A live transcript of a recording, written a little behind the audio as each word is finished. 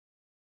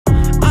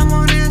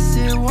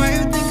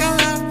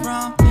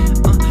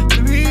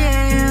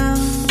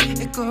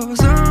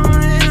goes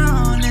on and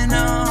on and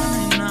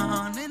on and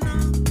on and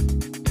on.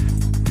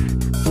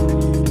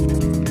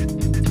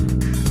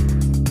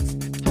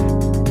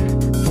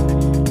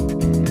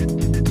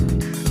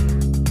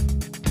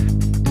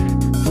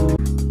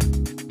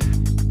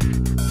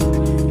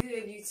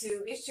 Good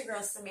YouTube, it's your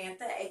girl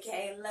Samantha,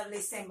 aka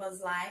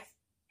LOVELYSAMBOS.LIFE,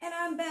 and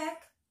I'm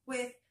back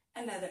with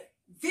another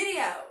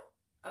video.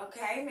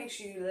 Okay, make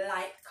sure you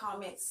like,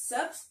 comment,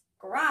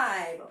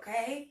 subscribe.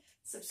 Okay,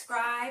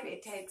 subscribe.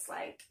 It takes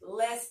like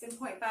less than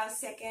 0.5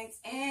 seconds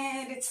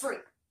and it's free.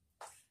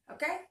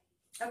 Okay,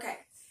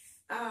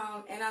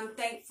 and I'm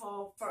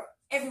thankful for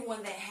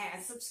everyone that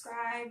has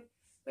subscribed.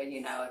 But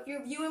you know, if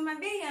you're viewing my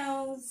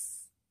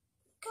videos,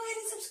 go ahead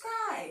and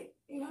subscribe.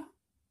 You know,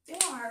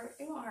 it won't hurt.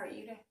 It won't hurt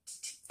you to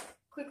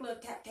quick little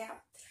tap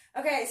tap.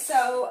 Okay,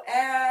 so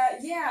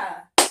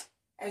yeah.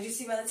 As you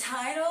see by the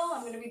title,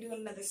 I'm going to be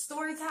doing another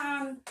story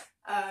time.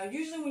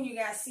 Usually when you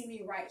guys see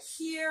me right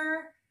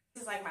here,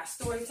 this is like my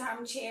story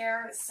time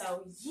chair.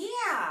 So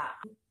yeah,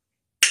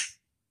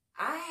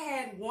 I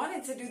had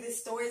wanted to do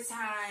this story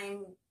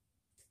time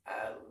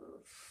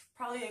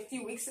probably a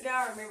few weeks ago.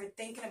 I remember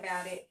thinking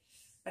about it,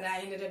 but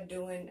I ended up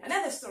doing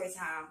another story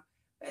time.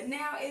 But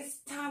now it's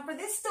time for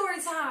this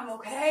story time,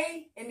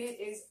 okay? And it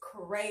is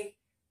cray,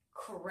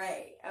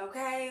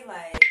 okay?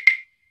 Like,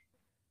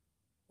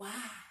 why,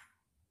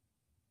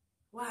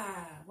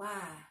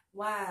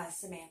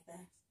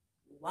 Samantha?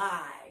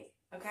 Why?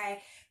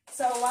 Okay,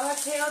 so while I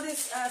tell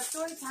this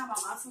story time,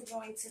 I'm also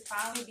going to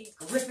finally be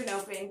ripping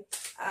open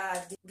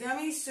the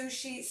Gummy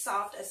Sushi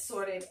Soft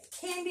Assorted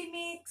Candy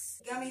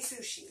Mix Gummy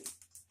Sushi.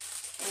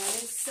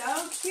 And it's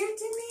so cute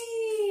to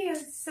me.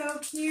 It's so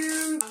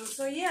cute.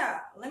 So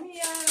yeah, let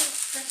me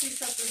crack these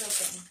suckers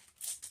open.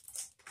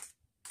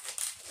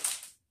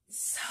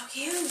 It's so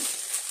cute.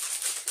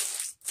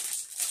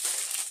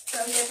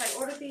 So yes, I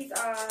ordered these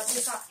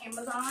this off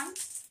Amazon.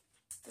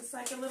 It's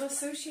like a little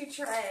sushi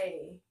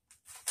tray.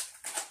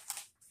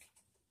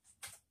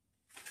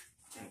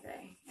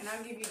 Okay, and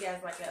I'll give you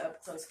guys like an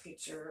up close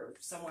picture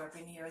somewhere up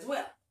in here as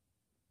well.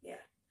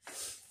 Yeah.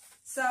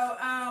 So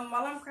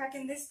while I'm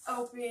cracking this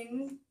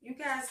open, you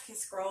guys can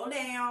scroll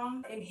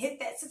down and hit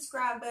that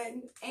subscribe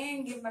button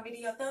and give my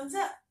video a thumbs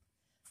up.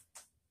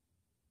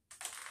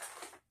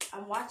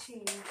 I'm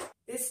watching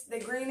this. The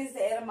green is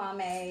the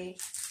edamame.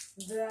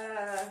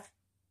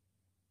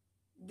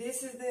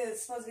 This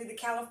is supposed to be the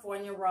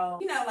California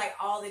roll. You know, like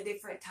all the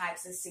different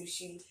types of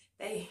sushi.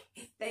 They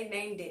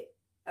named it.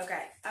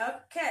 Okay,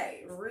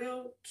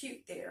 real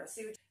cute there.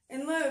 See,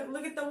 and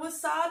look at the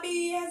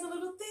wasabi. It has a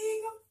little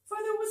thing for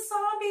the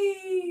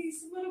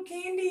wasabis, little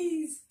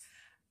candies.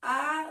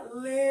 I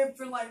live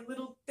for like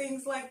little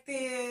things like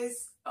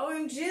this. Oh,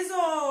 and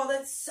jizzle,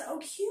 that's so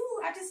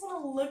cute. I just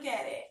want to look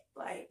at it.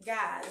 Like,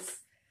 guys,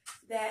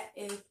 that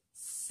is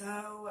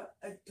so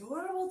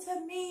adorable to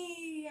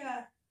me.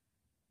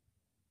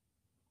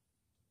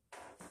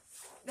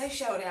 They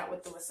showed out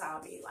with the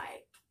wasabi,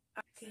 like,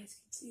 you guys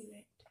can see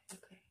that.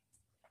 Okay.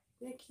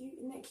 Isn't that cute?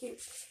 Isn't that cute?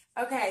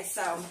 Okay,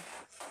 so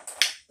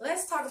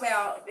let's talk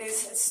about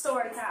this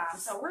story time.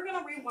 So we're going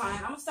to rewind.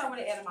 I'm going to start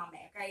with the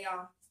edamame, okay,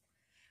 y'all?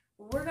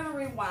 We're going to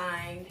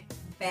rewind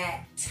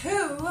back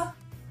to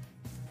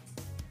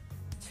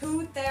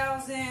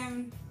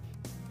 2009.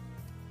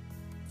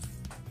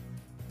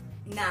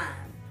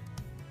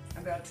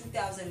 About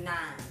 2009.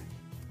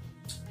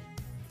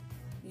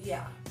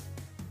 Yeah.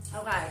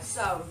 Okay,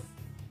 so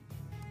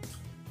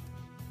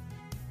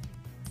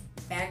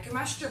back in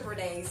my stripper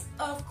days,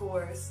 of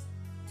course.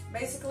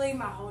 Basically,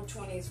 my whole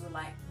 20s were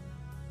like,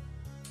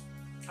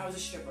 I was a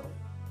stripper.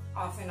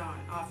 Off and on.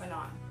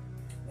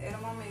 The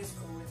edamame is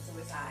cool, so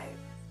it's high.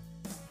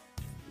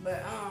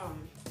 But,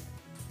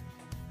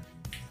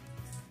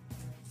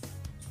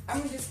 I'm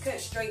gonna just cut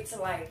straight to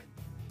like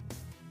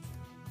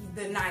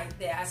the night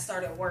that I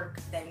started work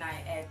that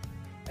night at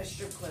a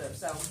strip club.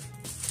 So,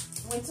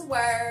 went to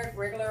work,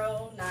 regular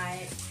old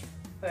night.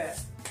 But,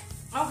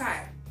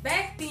 okay,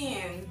 back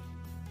then,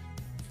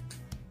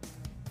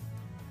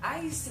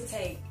 I used to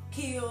take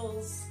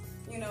pills,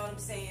 you know what I'm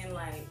saying?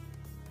 Like,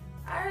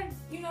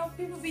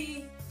 people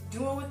be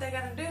doing what they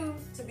gotta do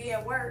to be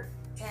at work,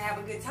 to have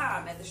a good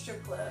time at the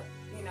strip club.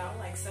 You know,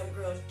 like some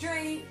girls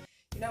drink,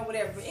 you know,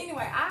 whatever. But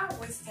anyway, I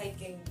was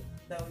taking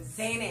those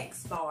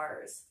Xanax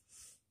bars.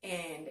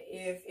 And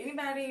if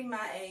anybody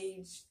my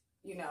age,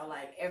 you know,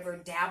 like ever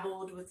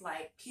dabbled with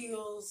like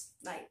pills,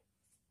 like,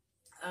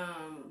 I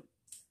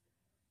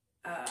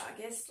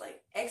guess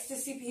like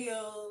ecstasy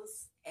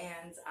pills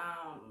and,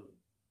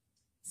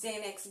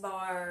 Xanax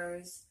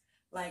bars,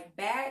 like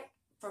back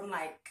from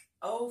like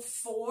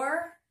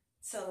 04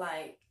 to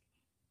like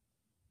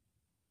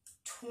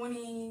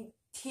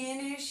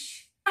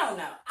 2010-ish. I don't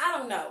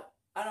know.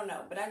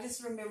 But I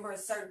just remember a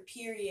certain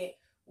period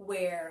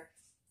where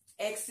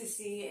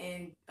ecstasy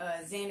and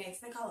Xanax,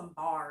 they call them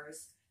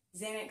bars.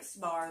 Xanax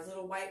bars,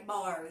 little white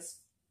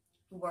bars,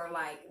 were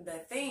like the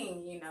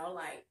thing, you know,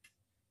 like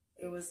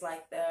it was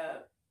like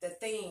the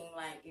thing,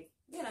 like,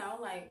 you know,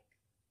 like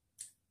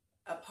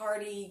a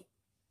party,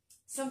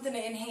 something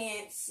to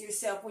enhance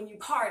yourself when you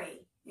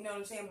party, You know what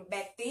I'm saying? But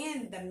back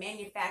then, the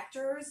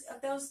manufacturers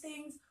of those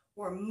things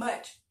were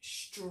much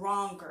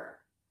stronger.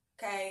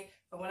 Okay?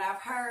 But what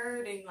I've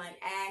heard and like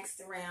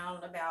asked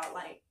around about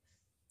like,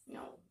 you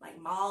know, like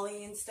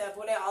Molly and stuff,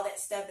 whatever, all that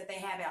stuff that they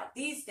have out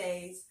these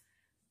days,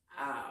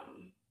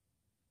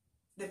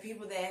 the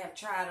people that have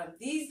tried them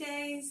these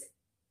days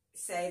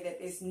say that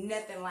it's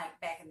nothing like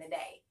back in the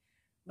day.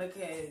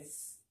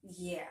 Because,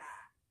 yeah,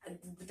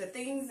 the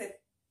things that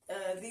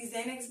these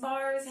Xanax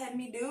bars had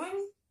me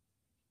doing,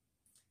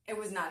 it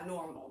was not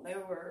normal. They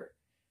were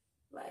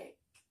like,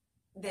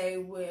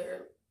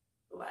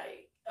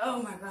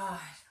 oh my God.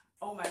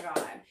 Oh my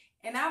God.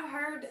 And I've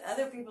heard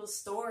other people's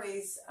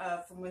stories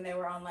from when they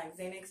were on like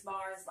Xanax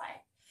bars,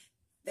 like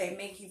they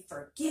make you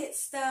forget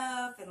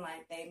stuff and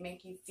like they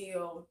make you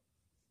feel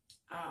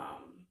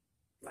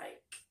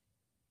like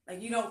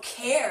you don't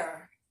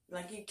care.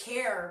 Like you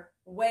care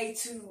way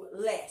too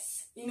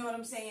less. You know what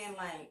I'm saying?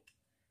 Like,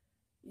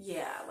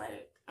 yeah,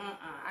 like,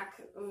 I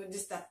could,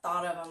 just the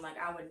thought of them, like,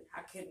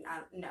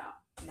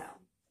 no.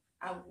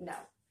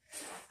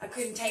 I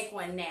couldn't take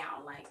one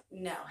now. Like,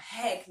 no,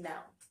 heck no.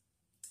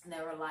 And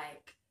they were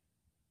like,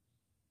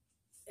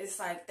 it's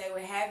like they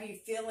would have you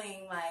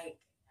feeling like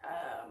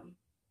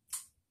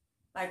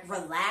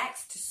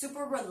relaxed,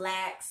 super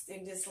relaxed,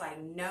 and just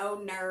like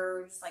no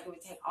nerves. Like it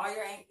would take all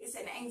your, it's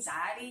an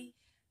anxiety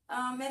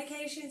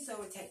medication, so it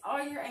would take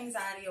all your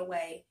anxiety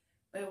away.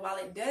 But while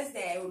it does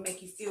that, it would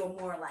make you feel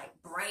more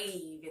like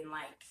brave and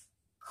like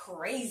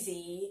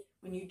crazy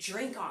when you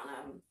drink on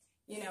them.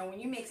 You know, when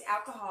you mix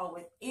alcohol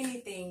with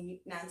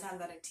anything, 9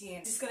 times out of 10,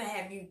 it's just going to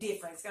have you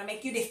different. It's going to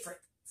make you different.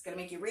 It's going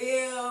to make you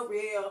real,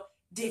 real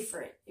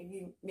different if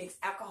you mix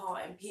alcohol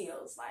and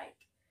pills. Like,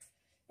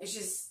 it's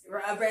just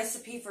a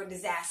recipe for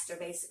disaster,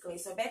 basically.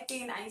 So back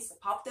then, I used to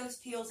pop those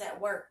pills at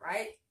work,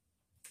 right?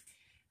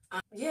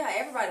 Yeah,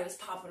 everybody was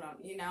popping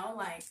them, you know,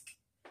 like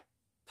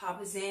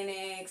pop a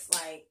Xanax,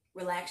 like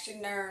relax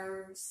your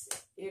nerves,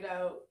 you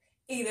know,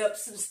 eat up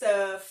some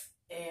stuff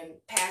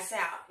and pass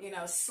out, you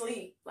know,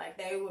 sleep. Like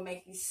they would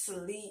make you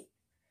sleep.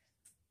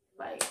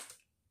 Like,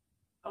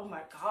 oh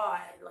my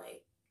God,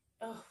 like,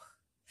 oh,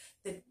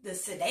 the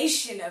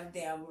sedation of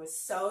them was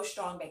so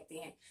strong back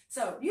then.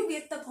 So you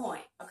get the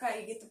point,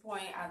 okay? You get the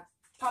point. I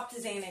popped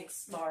the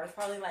Xanax bars,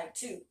 probably like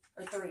 2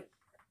 or 3.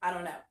 I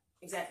don't know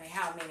exactly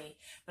how many,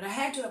 but I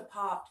had to have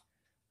popped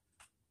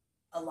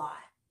a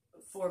lot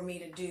for me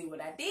to do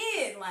what I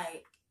did.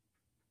 Like,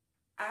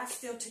 I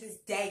still to this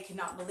day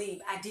cannot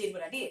believe I did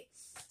what I did.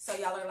 So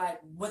y'all are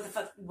like, what the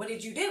fuck? What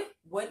did you do?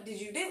 What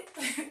did you do?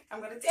 I'm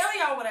going to tell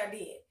y'all what I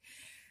did.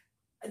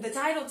 The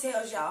title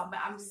tells y'all, but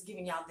I'm just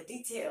giving y'all the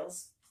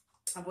details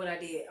of what I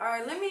did. All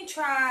right, let me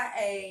try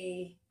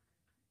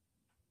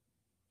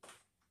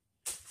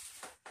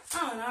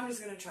I don't know, I'm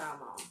just going to try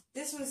them all.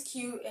 This one's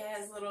cute. It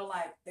has little,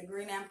 like, the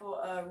green apple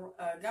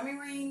gummy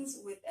rings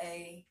with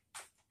a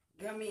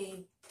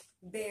gummy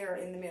bear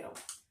in the middle.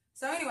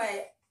 So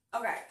anyway,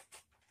 okay.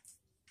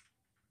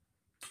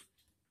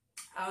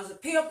 I was a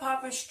pill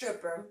popping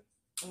stripper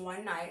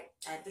one night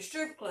at the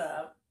strip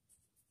club.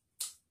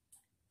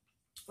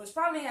 Was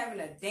probably having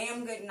a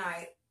damn good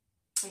night.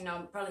 You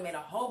know, probably made a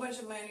whole bunch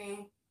of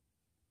money.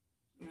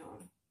 You know,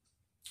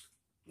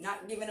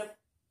 not giving a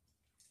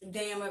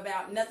damn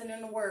about nothing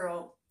in the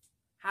world.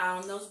 High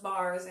on those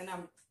bars, and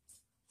I'm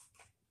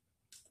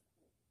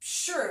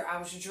sure I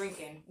was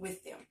drinking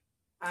with them.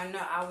 I know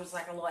I was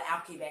like a little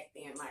alky back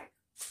then. Like,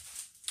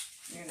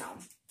 you know,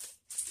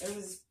 it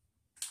was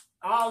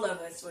all of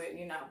us would,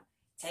 you know,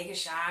 take a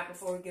shot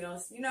before we get on.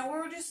 You know, we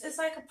were just, it's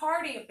like a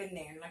party up in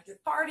there. Like you're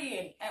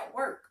partying at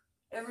work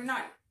every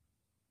night.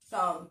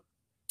 So,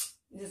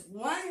 this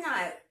one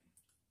night,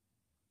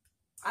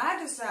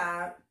 I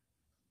decide,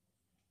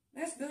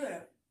 that's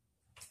good.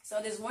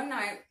 So, this one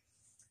night,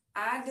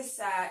 I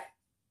decide,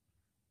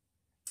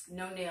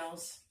 no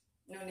nails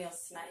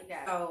tonight, you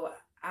guys. So,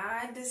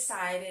 I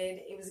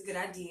decided it was a good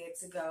idea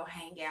to go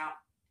hang out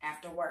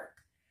after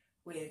work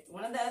with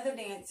one of the other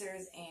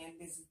dancers and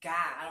this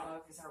guy. I don't know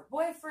if it's her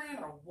boyfriend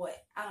or what.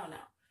 I don't know.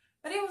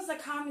 But it was a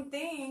common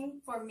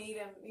thing for me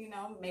to, you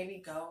know, maybe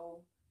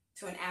go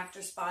to an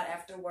after spot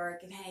after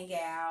work and hang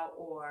out,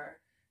 or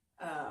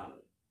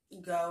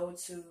go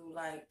to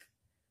like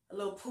a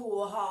little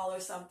pool hall or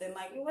something.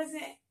 Like it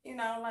wasn't, you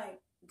know,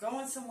 like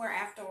going somewhere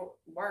after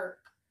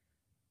work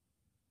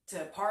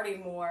to party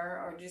more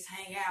or just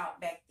hang out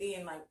back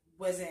then, like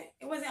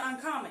it wasn't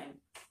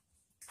uncommon.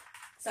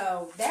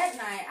 So that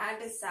night I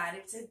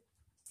decided to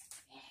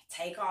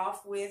take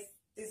off with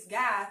this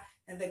guy,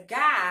 and the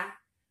guy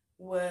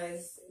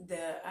was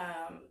the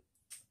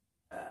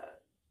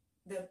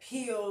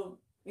pill,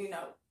 you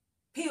know,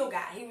 pill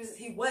guy. He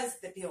was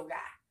the pill guy.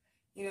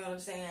 You know what I'm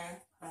saying?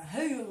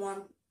 He was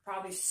one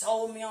probably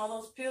sold me all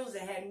those pills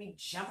that had me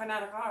jumping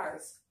out of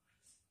cars.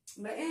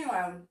 But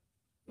anyway,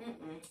 I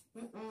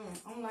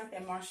don't like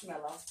that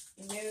marshmallow.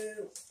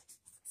 No.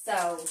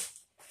 So,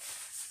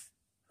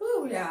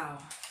 whoo,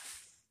 y'all.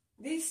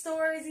 These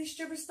stories, these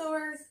stripper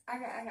stories, I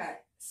got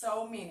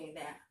so many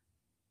that,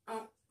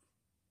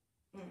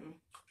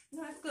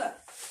 no, it's good.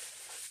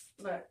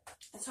 But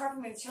it's hard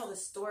for me to tell the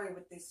story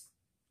with this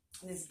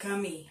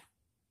gummy.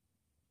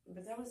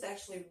 But that was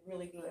actually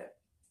really good.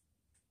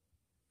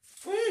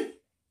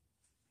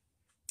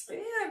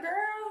 Yeah,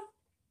 girl.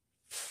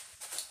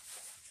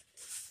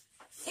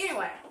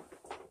 Anyway,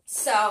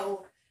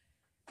 so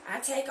I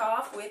take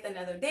off with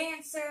another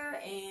dancer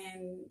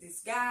and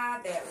this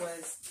guy that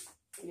was,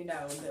 you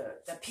know,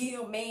 the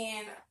peel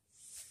man,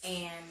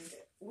 and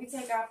we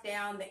take off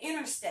down the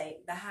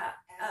interstate.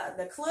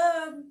 The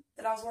club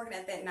that I was working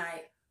at that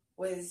night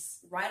was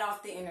right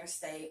off the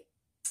interstate,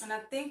 and I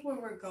think we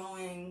were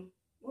going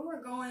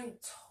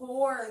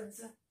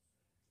towards,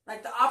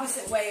 like, the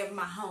opposite way of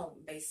my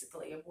home,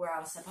 basically, of where I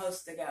was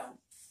supposed to go.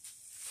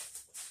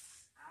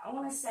 I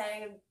want to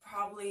say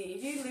probably,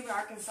 if you live in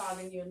Arkansas,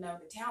 then you'll know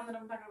the town that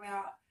I'm talking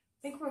about.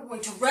 I think we're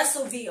going to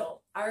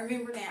Russellville. I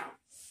remember now.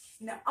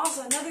 Now,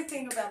 also, another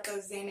thing about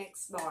those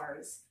Xanax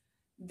bars,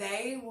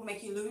 they will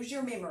make you lose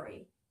your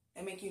memory.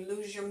 They make you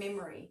lose your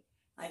memory.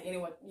 Like,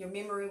 anyway, your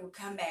memory will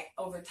come back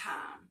over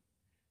time.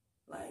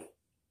 Like,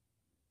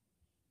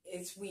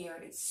 it's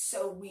weird. It's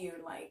so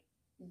weird. Like,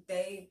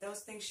 those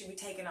things should be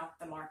taken off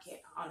the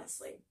market,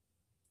 honestly.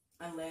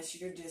 Unless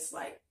you're just,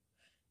 like,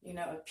 you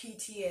know, a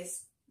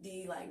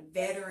PTSD, like,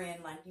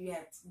 veteran, like, you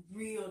have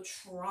real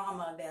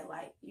trauma that,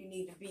 like, you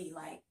need to be,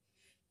 like,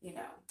 you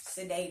know,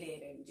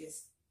 sedated and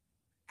just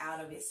out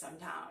of it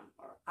sometime.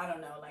 Or, I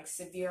don't know, like,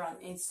 severe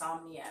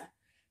insomnia.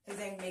 Because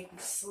they make you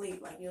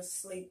sleep. Like, you'll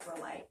sleep for,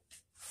 like,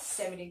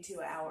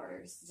 72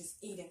 hours. Just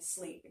eat and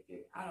sleep. If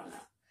you, I don't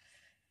know.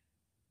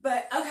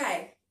 But,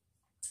 okay.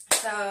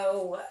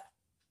 So,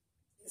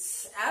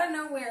 out of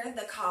nowhere,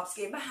 the cops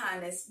get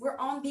behind us. We're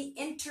on the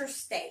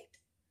interstate.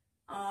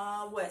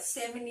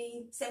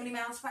 70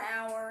 miles per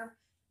hour.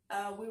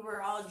 We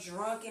were all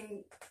drunk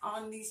and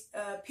on these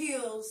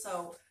pills,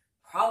 so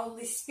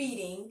probably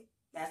speeding.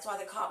 That's why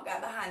the cop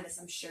got behind us,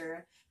 I'm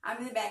sure. I'm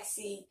in the back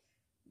seat.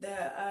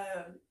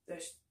 The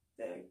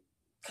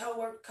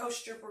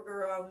co-stripper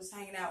girl I was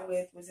hanging out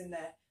with was in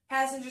the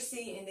passenger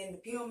seat, and then the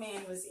pill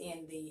man was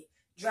in the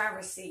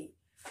driver's seat.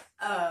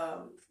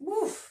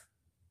 Woof.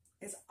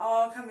 It's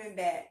all coming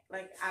back.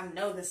 Like, I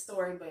know the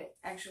story, but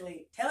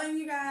actually telling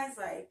you guys,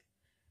 like,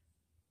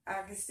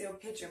 I can still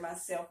picture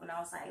myself when I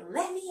was like,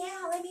 let me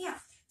out, let me out.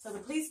 So the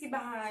police get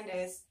behind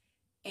us,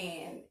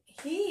 and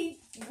he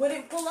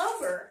wouldn't pull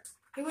over.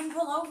 He wouldn't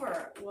pull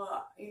over.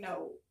 Well, you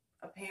know,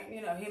 apparently,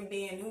 you know, him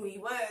being who he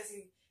was,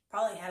 he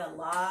probably had a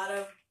lot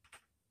of,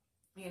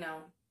 you know,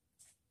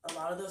 a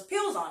lot of those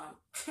pills on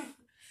him.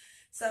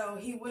 So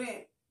he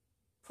wouldn't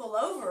pull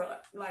over.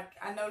 Like,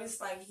 I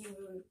noticed, like,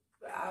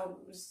 I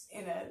was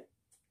in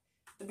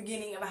the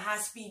beginning of a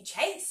high-speed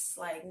chase.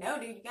 Like, no,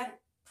 dude, you gotta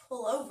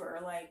pull over.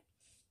 Like,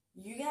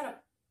 you gotta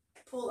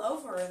pull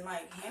over and,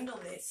 like, handle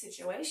this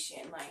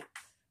situation. Like,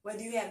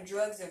 whether you have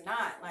drugs or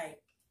not,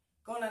 like,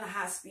 going on a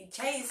high-speed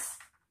chase,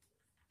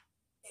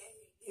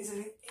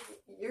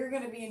 you're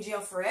gonna be in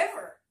jail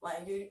forever.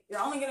 Like, you're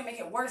only gonna make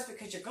it worse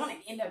because you're gonna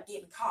end up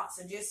getting caught.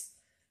 So just,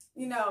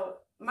 you know,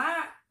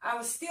 I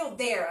was still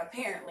there,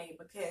 apparently,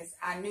 because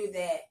I knew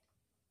that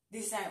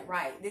this ain't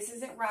right. This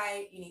isn't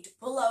right. You need to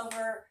pull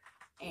over.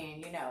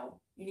 And, you know,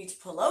 you need to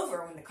pull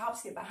over when the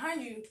cops get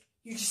behind you.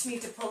 You just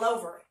need to pull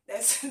over.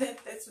 That's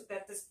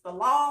the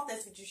law.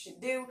 That's what you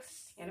should do.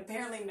 And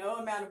apparently no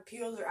amount of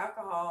pills or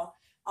alcohol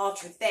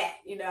altered that.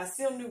 You know, I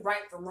still knew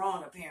right from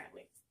wrong,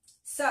 apparently.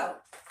 So,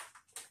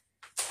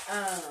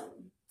 let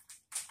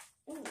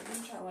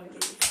me try one of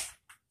these.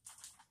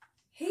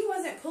 He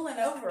wasn't pulling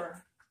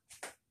over.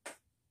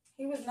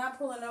 He was not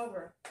pulling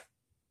over.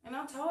 And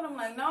I told him,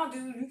 like, no,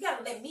 dude, you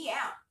gotta let me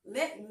out.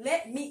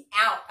 Let me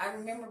out. I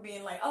remember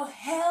being like, oh,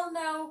 hell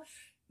no.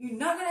 You're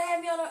not gonna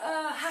have me on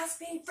a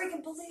high-speed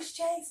freaking police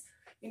chase.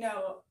 You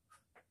know,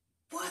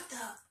 what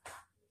the?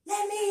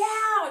 Let me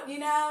out, you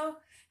know.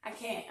 I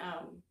can't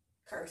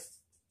curse.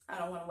 I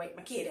don't want to wake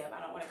my kid up. I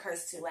don't want to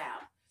curse too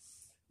loud.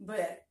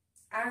 But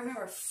I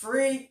remember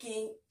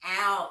freaking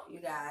out, you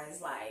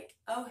guys. Like,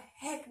 oh,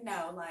 heck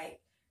no.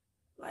 Like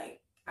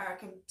I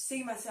can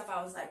see myself.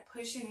 I was, like,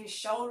 pushing his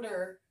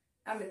shoulder.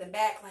 I'm in the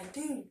back like,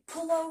 dude,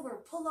 pull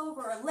over,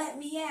 or let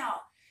me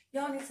out.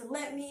 Y'all need to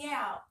let me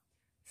out.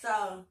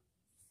 So,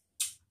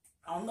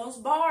 on those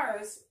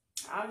bars,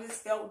 I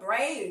just felt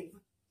brave.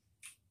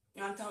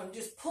 And I'm telling him,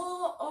 just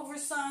pull over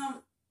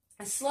some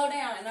and slow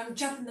down, and I'm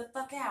jumping the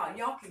fuck out.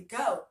 Y'all can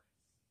go.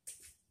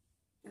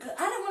 Because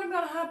I didn't want to be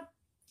on a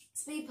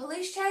high-speed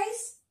police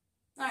chase.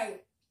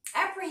 Like,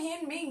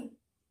 apprehend me.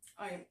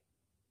 Like,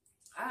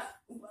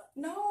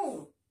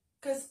 no.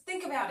 Because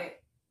think about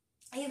it.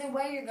 Either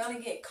way, you're going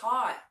to get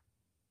caught.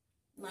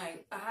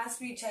 Like, a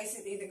high-speed chase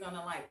is either going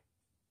to, like,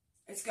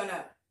 it's going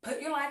to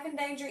put your life in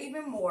danger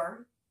even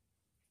more,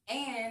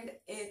 and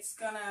it's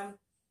going to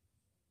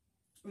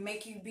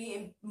make you be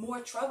in more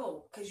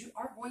trouble because you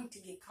are going to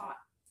get caught.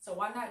 So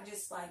why not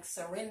just, like,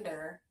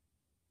 surrender?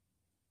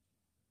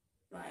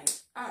 Like,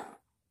 I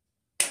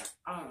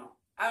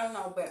don't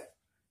know, but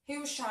he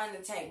was trying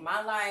to take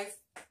my life,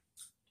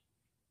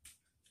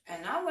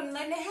 and I wouldn't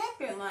let it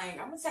happen. Like,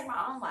 I'm going to take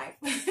my own life.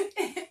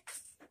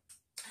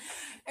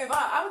 If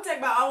I would take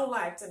my own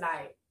life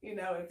tonight, you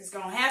know, if it's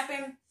gonna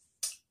happen.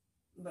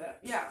 But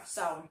yeah,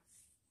 so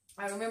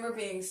I remember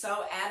being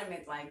so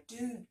adamant, like,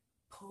 dude,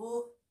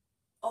 pull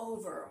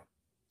over.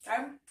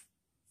 Okay?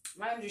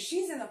 Mind you,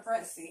 she's in the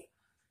front seat.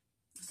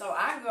 So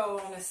I go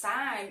on the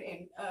side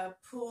and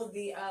pull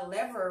the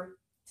lever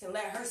to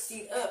let her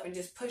seat up and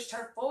just pushed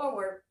her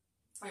forward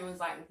and was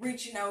like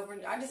reaching over.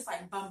 I just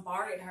like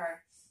bombarded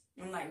her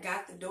and like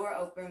got the door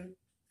open.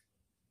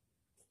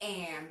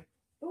 And,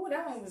 ooh,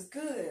 that one was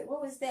good.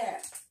 What was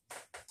that?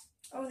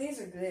 Oh, these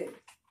are good.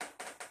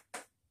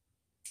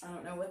 I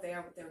don't know what they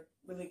are, but they're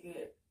really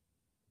good.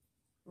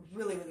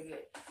 Really, really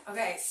good.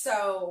 Okay,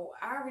 so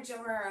I reach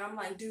over her and I'm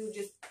like, dude,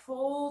 just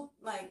pull,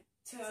 like,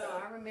 so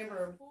I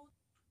remember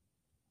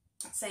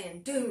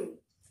saying, dude,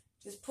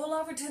 just pull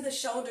over to the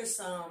shoulder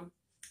some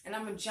and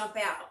I'm gonna jump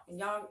out and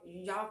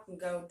y'all can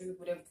go do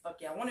whatever the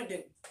fuck y'all want to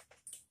do.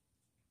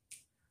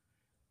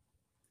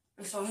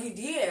 And so he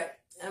did.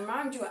 And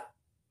mind you,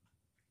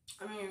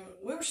 I mean,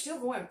 we were still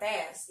going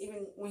fast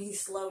even when he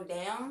slowed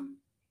down.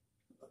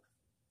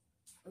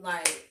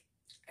 Like,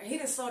 he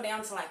didn't slow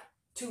down to like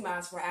 2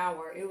 miles per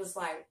hour. It was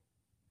like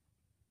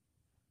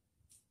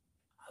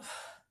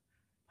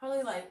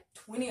probably like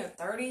 20 or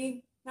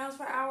 30 miles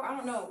per hour. I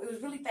don't know. It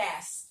was really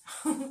fast.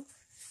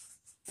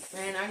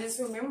 And I just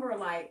remember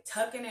like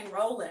tucking and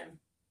rolling.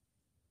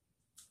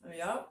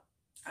 Yup.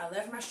 I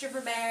left my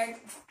stripper bag.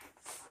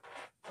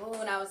 Oh,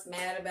 and I was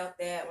mad about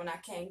that when I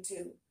came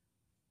to.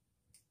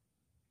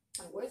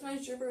 Like, where's my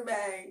stripper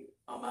bag?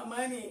 All my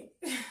money.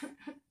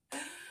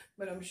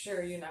 But I'm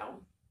sure, you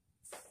know,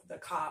 the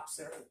cops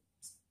are,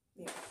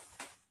 you know,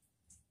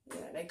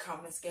 yeah, they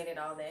confiscated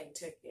all that and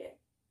took it.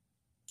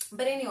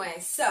 But anyway,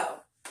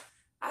 so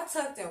I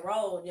tucked and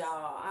rolled,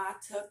 y'all. I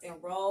tucked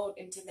and rolled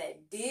into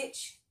that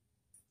ditch.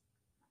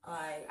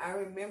 Like, I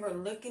remember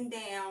looking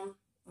down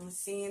and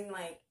seeing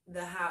like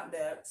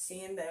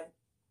seeing the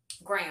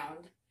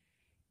ground,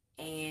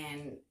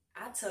 and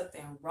I tucked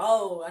and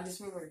rolled. I just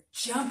remember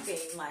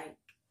jumping, like,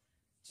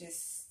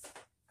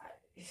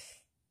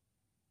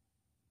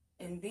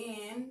 and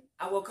then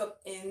I woke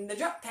up in the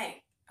drunk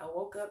tank.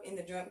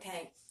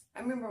 I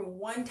remember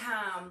one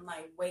time,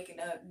 like, waking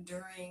up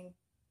during,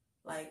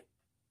 like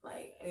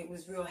it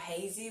was real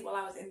hazy while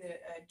I was in the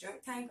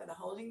drunk tank or the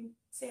holding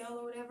cell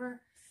or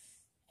whatever.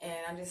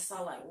 And I just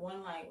saw, like,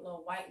 one, like,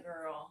 little white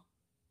girl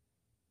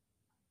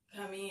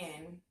come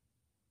in.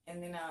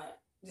 And then I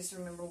just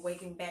remember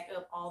waking back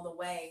up all the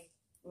way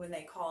when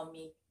they called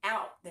me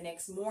out the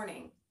next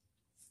morning.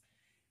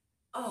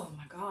 Oh,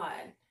 my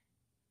God.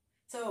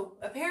 So,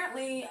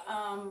 apparently,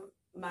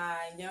 my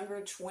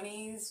younger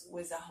 20s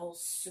was a whole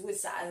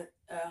suicide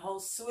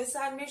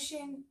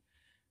mission.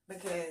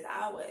 Because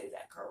I was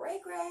a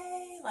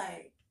cray-cray.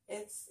 Like,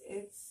 it's,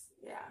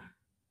 yeah.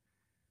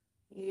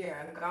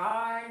 Yeah,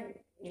 God,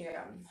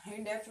 yeah,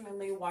 he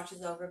definitely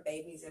watches over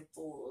babies and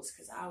fools,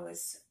 because I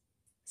was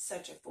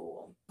such a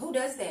fool. Who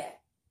does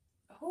that?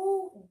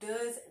 Who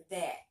does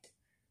that?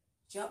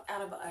 Jump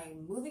out of a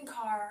moving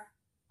car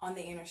on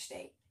the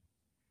interstate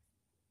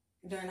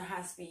during a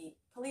high-speed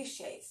police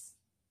chase,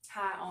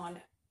 high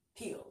on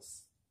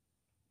pills.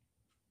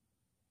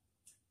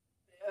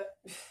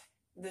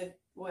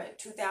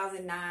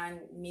 2009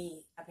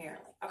 me,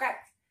 apparently. Okay.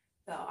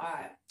 So, all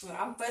right. Well,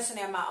 I'm fussing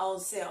at my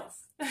old self.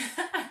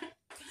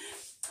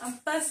 I'm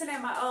fussing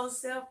at my old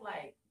self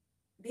like,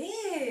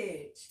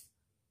 bitch,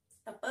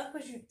 the fuck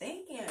was you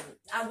thinking?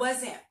 I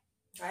wasn't,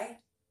 right?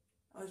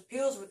 Those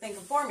pills were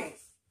thinking for me.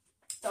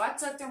 So I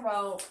tucked and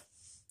rolled,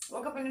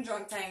 woke up in the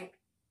drunk tank,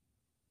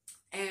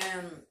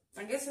 and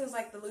I guess it was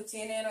like the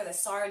lieutenant or the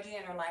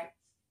sergeant or like,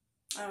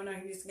 I don't know,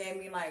 he just gave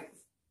me like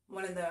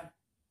one of the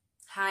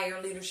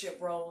higher leadership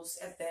roles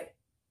at that,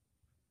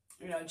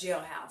 you know,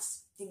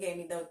 jailhouse. He gave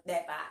me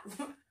that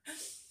vibe.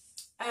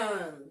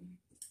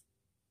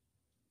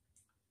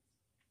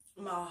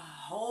 My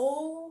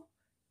whole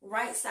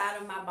right side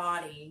of my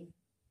body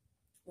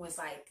was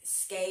like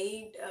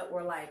scathed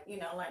or like, you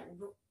know, like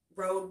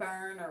road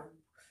burn, or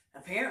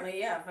apparently,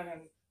 yeah,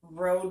 fucking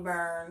road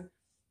burn.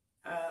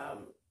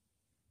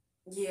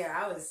 Yeah,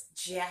 I was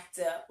jacked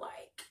up.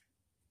 Like,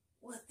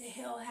 what the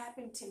hell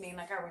happened to me?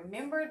 Like, I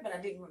remembered, but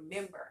I didn't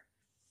remember.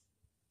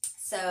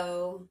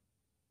 So,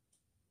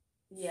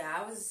 yeah,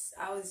 I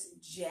was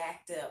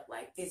jacked up,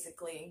 like,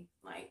 physically.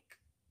 Like,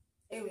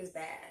 it was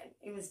bad.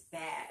 It was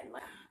bad.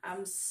 Like,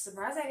 I'm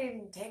surprised they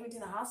didn't take me to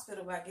the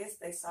hospital, but I guess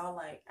they saw,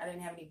 like, I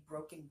didn't have any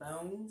broken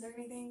bones or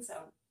anything,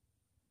 so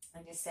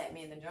they just sat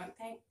me in the drunk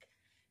tank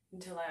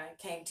until I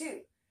came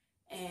to.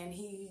 And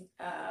he,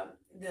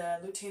 the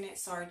lieutenant,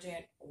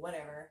 sergeant,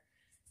 whatever,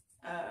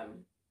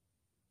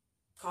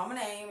 called my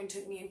name and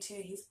took me into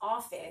his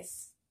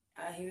office.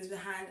 He was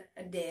behind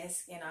a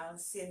desk, and I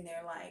was sitting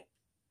there like,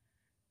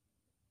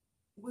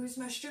 where's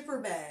my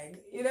stripper bag?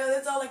 You know,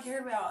 that's all I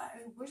cared about.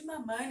 Where's my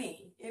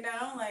money? You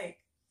know, like,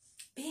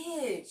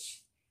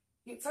 bitch.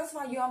 First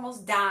of all, you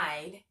almost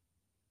died,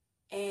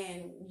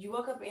 and you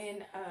woke up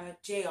in a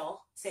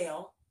jail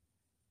cell,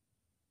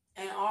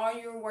 and all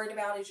you're worried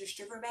about is your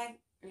stripper bag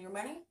and your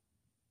money?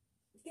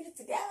 Get it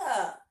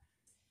together.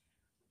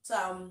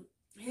 So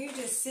he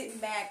just sitting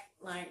back,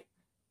 like,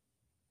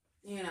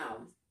 you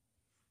know,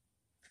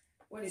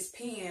 with his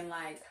pen,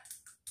 like,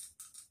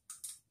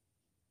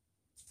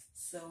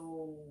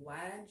 so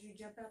why did you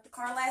jump out the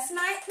car last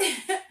night?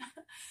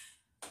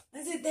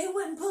 I said, they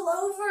wouldn't pull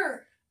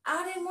over.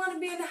 I didn't want to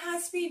be in a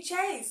high-speed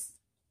chase.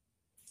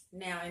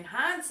 Now, in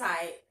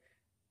hindsight,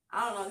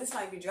 I don't know, this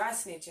might be dry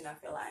snitching, I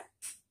feel like.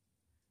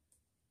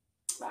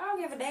 But I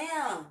don't give a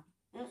damn.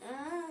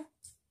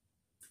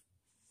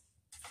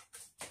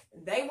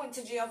 They went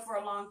to jail for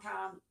a long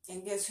time,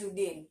 and guess who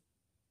didn't?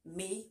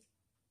 Me.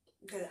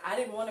 Because I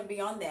didn't want to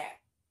be on that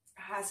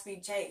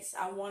high-speed chase.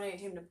 I wanted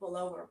him to pull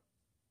over.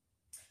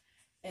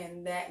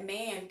 And that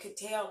man could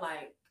tell,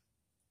 like,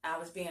 I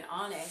was being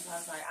honest. I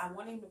was like, I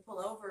want him to pull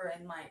over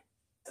and, like,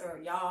 or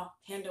y'all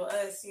handle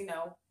us, you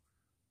know,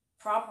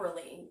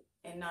 properly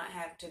and not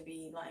have to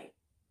be, like,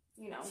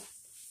 you know,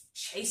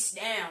 chased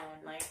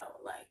down. Like,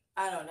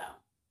 I don't know.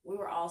 We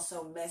were all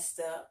so messed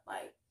up.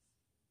 Like,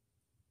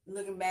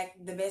 looking back,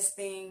 the best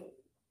thing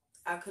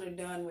I could have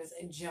done was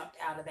jumped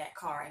out of that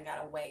car and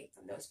got away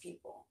from those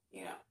people,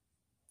 you know.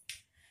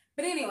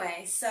 But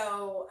anyway,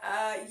 so,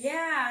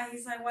 yeah,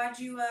 he's like, why'd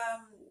you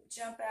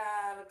jump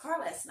out of the car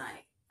last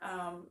night?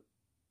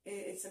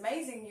 It's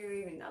amazing you're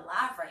even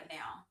alive right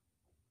now.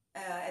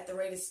 At the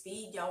rate of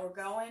speed y'all were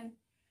going.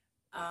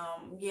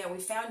 Yeah, we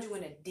found you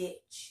in a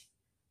ditch.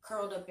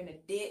 Curled up in a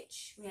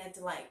ditch. We had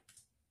to, like,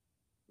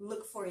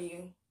 look for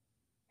you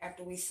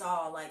after we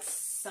saw, like,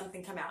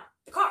 something come out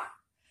the car.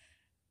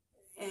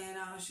 And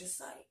I was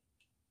just like,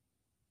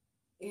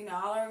 you know,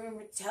 all I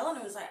remember telling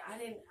him was like,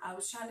 I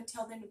was trying to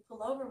tell them to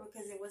pull over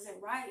because it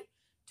wasn't right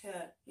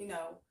to, you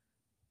know,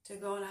 to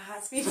go on a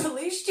high-speed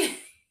police chase.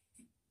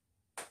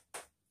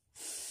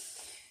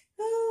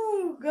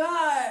 Oh,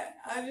 God.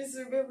 I just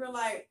remember,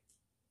 like,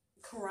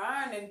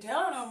 crying and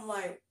telling him,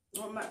 like,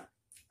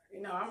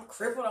 you know, I'm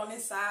crippled on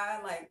this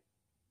side, like,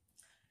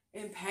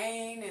 in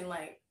pain and,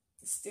 like,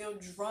 still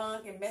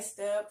drunk and messed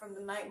up from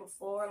the night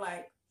before,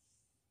 like,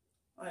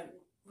 I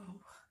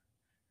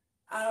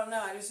don't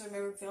know. I just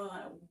remember feeling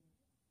like,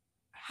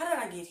 how did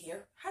I get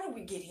here? How did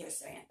we get here,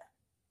 Samantha?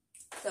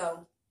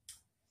 So,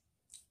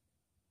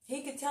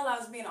 he could tell I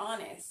was being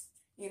honest,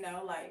 you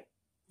know, like,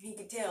 he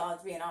could tell I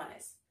was being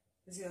honest.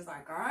 Because he was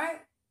like, all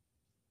right,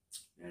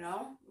 you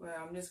know,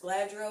 well, I'm just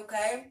glad you're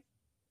okay.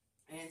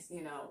 And,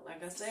 you know,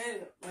 like I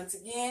said, once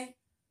again,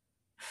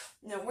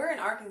 you know, we're in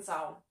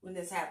Arkansas when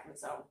this happened,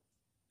 so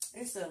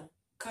it's a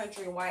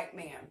country white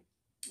man,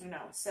 you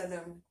know,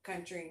 southern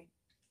country,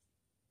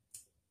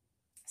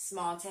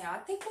 small town. I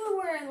think we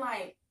were in,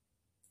 like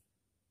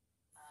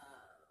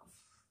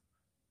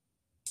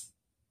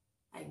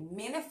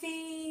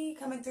Menifee,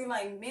 coming through,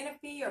 like,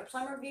 Menifee or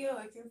Plummerville.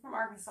 If you're from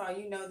Arkansas,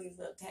 you know these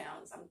little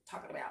towns I'm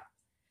talking about.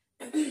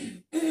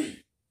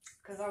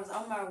 Because I was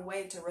on my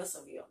way to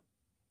Russellville.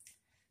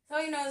 So,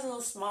 you know, it's a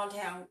little small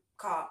town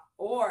cop.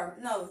 Or,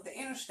 no, the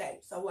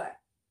interstate. So what?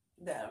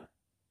 The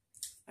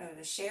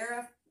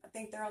sheriff, I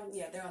think they're on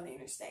the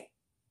interstate.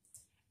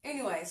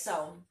 Anyway,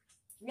 so,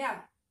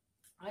 yeah.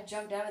 I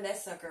jumped out of that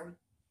sucker.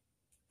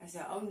 I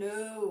said, oh,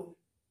 no.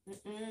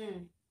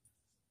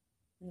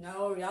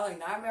 No, y'all are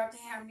not about to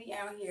have me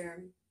out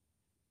here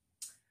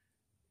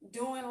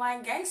doing,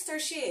 like, gangster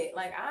shit.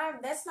 Like,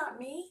 that's not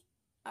me.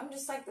 I'm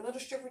just, like, the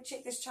little stripper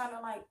chick that's trying to,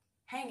 like,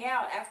 hang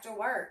out after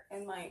work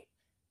and, like,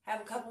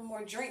 have a couple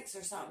more drinks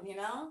or something, you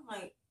know?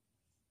 Like,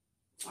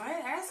 I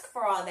didn't ask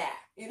for all that,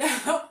 you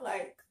know?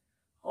 Like,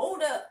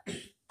 hold up.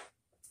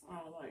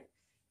 Oh, like,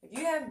 if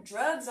you have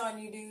drugs on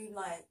you, dude,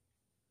 like,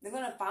 they're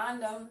gonna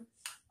find them.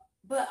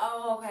 But,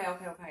 oh,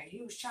 okay.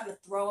 He was trying to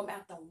throw him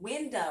out the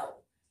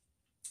window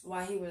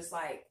while he was,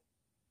 like,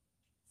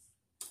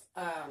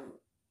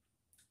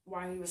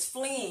 while he was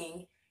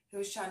fleeing. He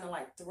was trying to,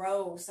 like,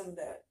 throw some of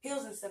the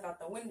pills and stuff out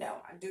the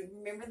window. I do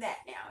remember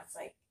that now. It's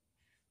like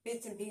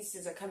bits and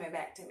pieces are coming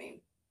back to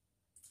me.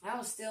 I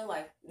was still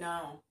like,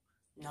 no,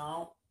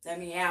 let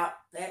me out.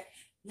 Let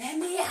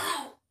me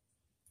out.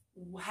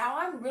 How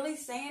I'm really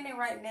saying it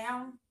right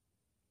now,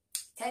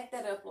 take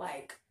that up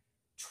like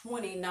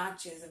 20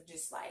 notches of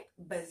just, like,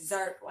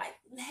 berserk, like,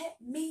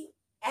 let me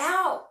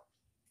out.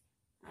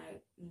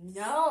 Like,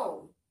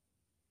 no.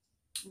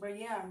 But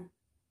yeah,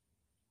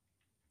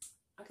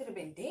 I could have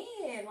been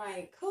dead.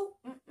 Like, who?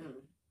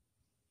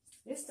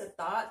 Just the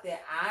thought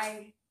that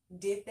I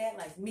did that,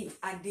 like, me,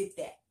 I did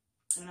that.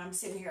 And I'm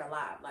sitting here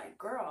alive. Like,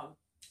 girl.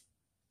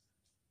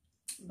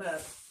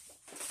 But,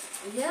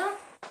 yeah,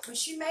 but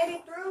she made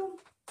it through.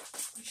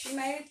 She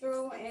made it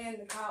through, and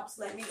the cops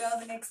let me go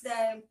the next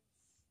day.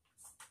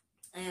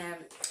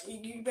 And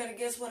you better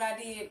guess what I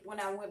did when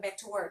I went back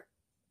to work.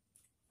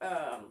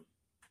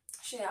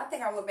 Shit, I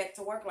think I went back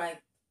to work,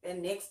 like, the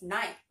next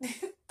night.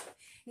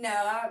 No,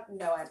 I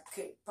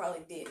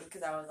probably didn't,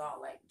 because I was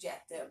all, like,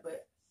 jacked up.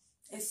 But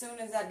as soon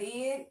as I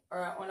did,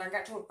 or when I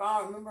got to a phone,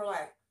 I remember,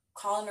 like,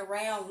 calling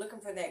around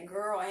looking for that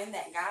girl and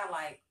that guy,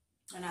 like,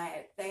 and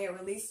they had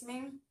released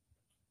me.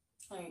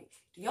 Like,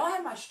 do y'all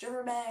have my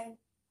stripper bag?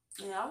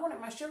 And I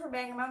wanted my stripper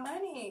bag and my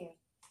money.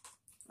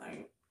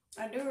 Like,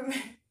 I do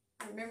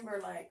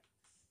remember, like,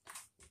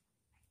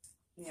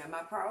 Yeah,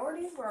 my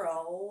priorities were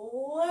a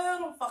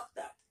little fucked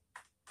up.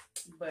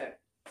 But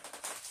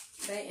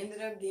they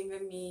ended up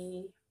giving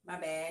me my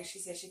bag. She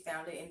said she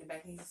found it in the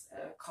back of his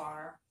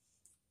car.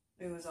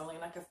 It was only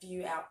like a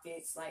few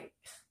outfits. Like,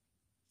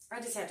 I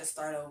just had to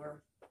start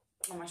over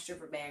on my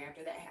stripper bag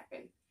after that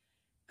happened.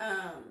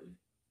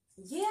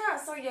 Yeah,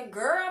 so your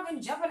girl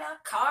been jumping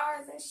out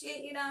cars and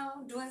shit, you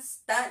know, doing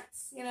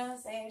stunts, you know what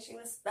I'm saying? She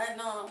was stunting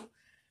on them.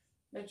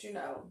 But, you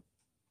know.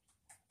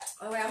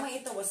 Oh, wait, I'm going to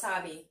eat the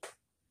wasabi,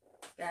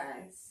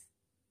 guys,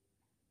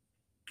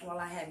 while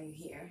I have you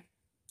here.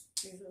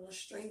 These little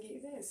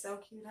stringies. It is so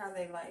cute how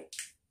they, like,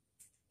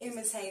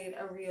 imitated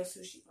a real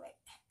sushi plate.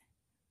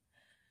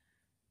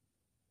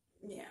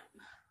 Yeah.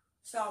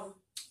 So,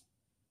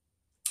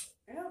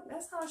 yeah,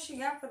 that's all she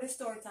got for this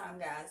story time,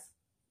 guys.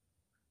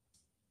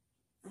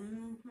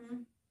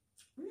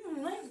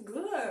 That's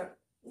good.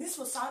 This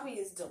wasabi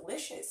is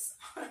delicious.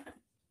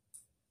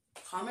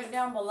 Comment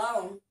down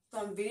below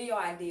some video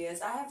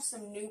ideas. I have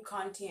some new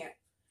content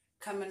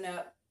coming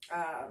up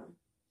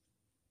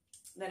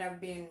that I've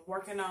been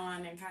working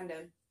on and kind of,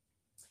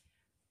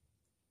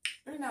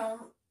 you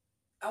know,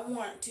 I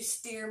want to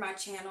steer my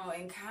channel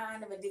in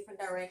kind of a different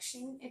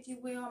direction, if you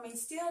will. I mean,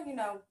 still, you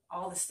know,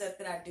 all the stuff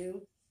that I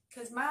do.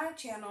 Because my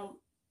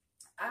channel,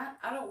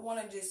 I don't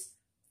want to just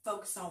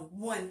focus on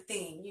one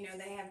thing. You know,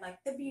 they have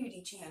like the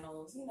beauty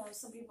channels. You know,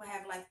 some people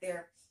have like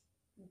their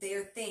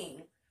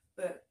thing.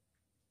 But,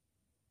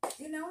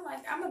 you know,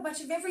 like I'm a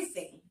bunch of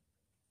everything.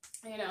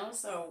 You know,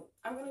 so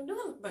I'm going to do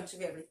a bunch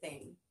of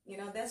everything. You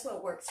know, that's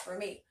what works for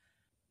me.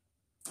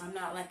 I'm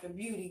not like a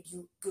beauty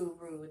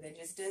guru that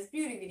just does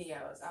beauty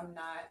videos. I'm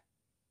not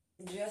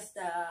just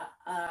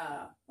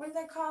what do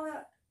they call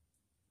it?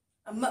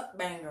 A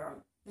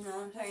mukbanger. You know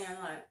what I'm saying?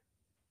 Like,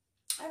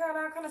 I got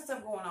all kind of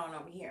stuff going on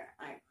over here.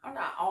 Like, I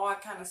got all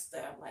kind of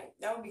stuff. Like,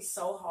 that would be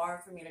so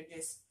hard for me to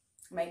just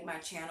make my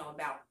channel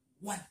about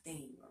one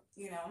thing.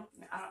 You know?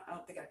 I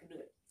don't think I can do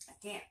it. I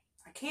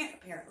can't,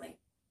 apparently.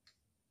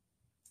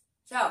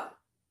 So,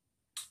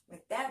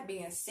 with that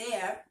being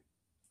said,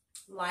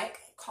 like,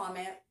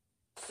 comment,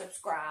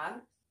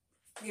 subscribe.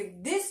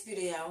 Give this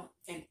video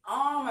and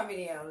all my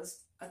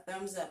videos a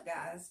thumbs up,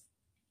 guys.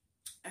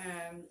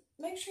 And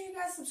make sure you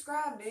guys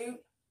subscribe, dude.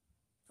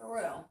 For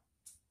real.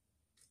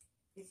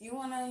 If you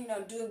want to, you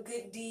know, do a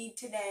good deed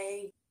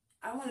today,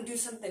 I want to do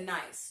something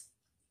nice.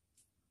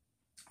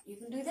 You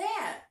can do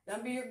that.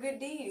 That'll be your good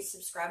deed.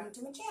 Subscribing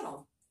to my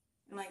channel.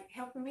 And, like,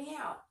 helping me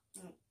out.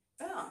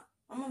 Yeah,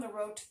 I'm on the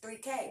road to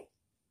 3K.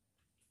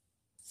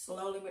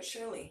 Slowly but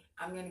surely,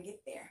 I'm going to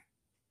get there.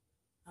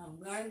 I'm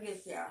going to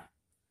get there.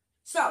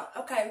 So,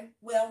 okay,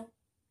 well,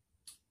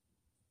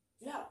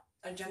 yeah,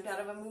 I jumped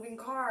out of a moving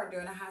car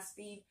during a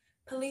high-speed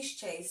police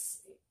chase.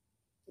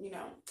 You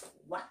know,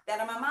 whacked out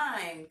of my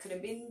mind. Could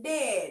have been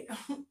dead.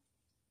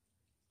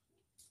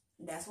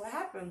 That's what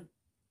happened.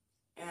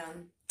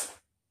 And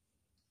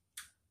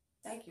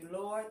thank you,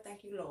 Lord,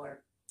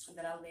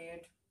 that I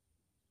lived.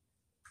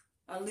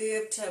 I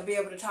lived to be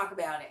able to talk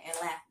about it and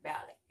laugh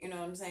about it. You know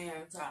what I'm saying?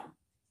 So,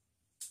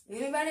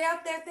 anybody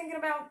out there thinking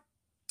about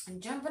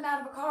jumping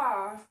out of a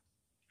car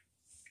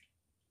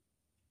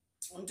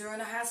during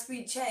a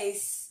high-speed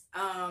chase,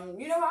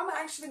 you know, I'm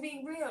actually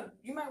being real.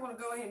 You might want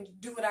to go ahead and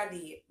do what I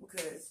did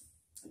because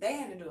they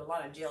had to do a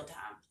lot of jail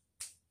time.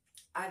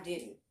 I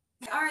didn't.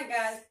 All right,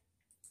 guys.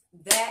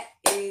 That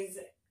is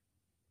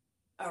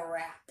a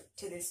wrap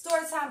to this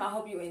story time. I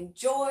hope you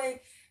enjoyed.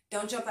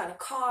 Don't jump out of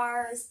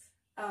cars.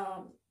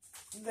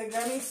 The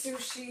gummy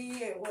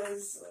sushi,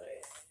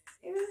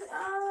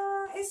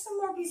 it's some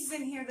more pieces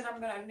in here that I'm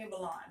going to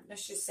nibble on.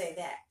 Let's just say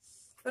that.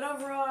 But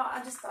overall,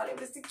 I just thought it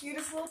was the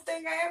cutest little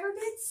thing I ever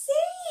did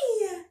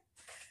see.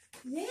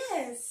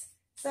 Yes.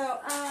 So,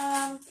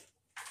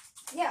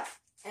 yeah.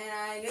 And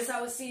I guess I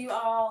will see you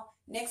all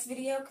next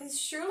video because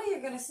surely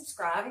you're going to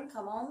subscribe and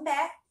come on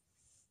back.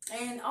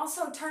 And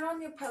also turn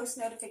on your post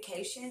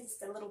notifications,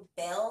 the little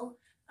bell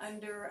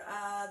under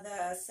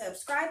the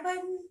subscribe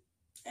button.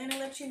 And it'll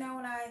let you know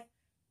when I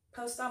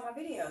post all my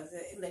videos.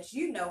 It lets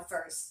you know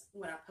first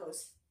when I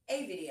post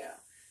a video.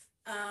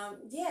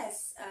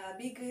 Yes,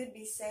 be good,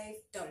 be safe,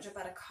 don't jump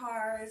out of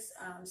cars,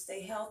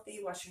 stay healthy,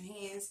 wash your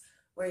hands,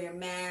 wear your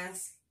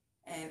mask,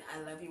 and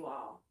I love you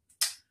all.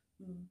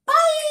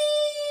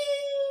 Bye!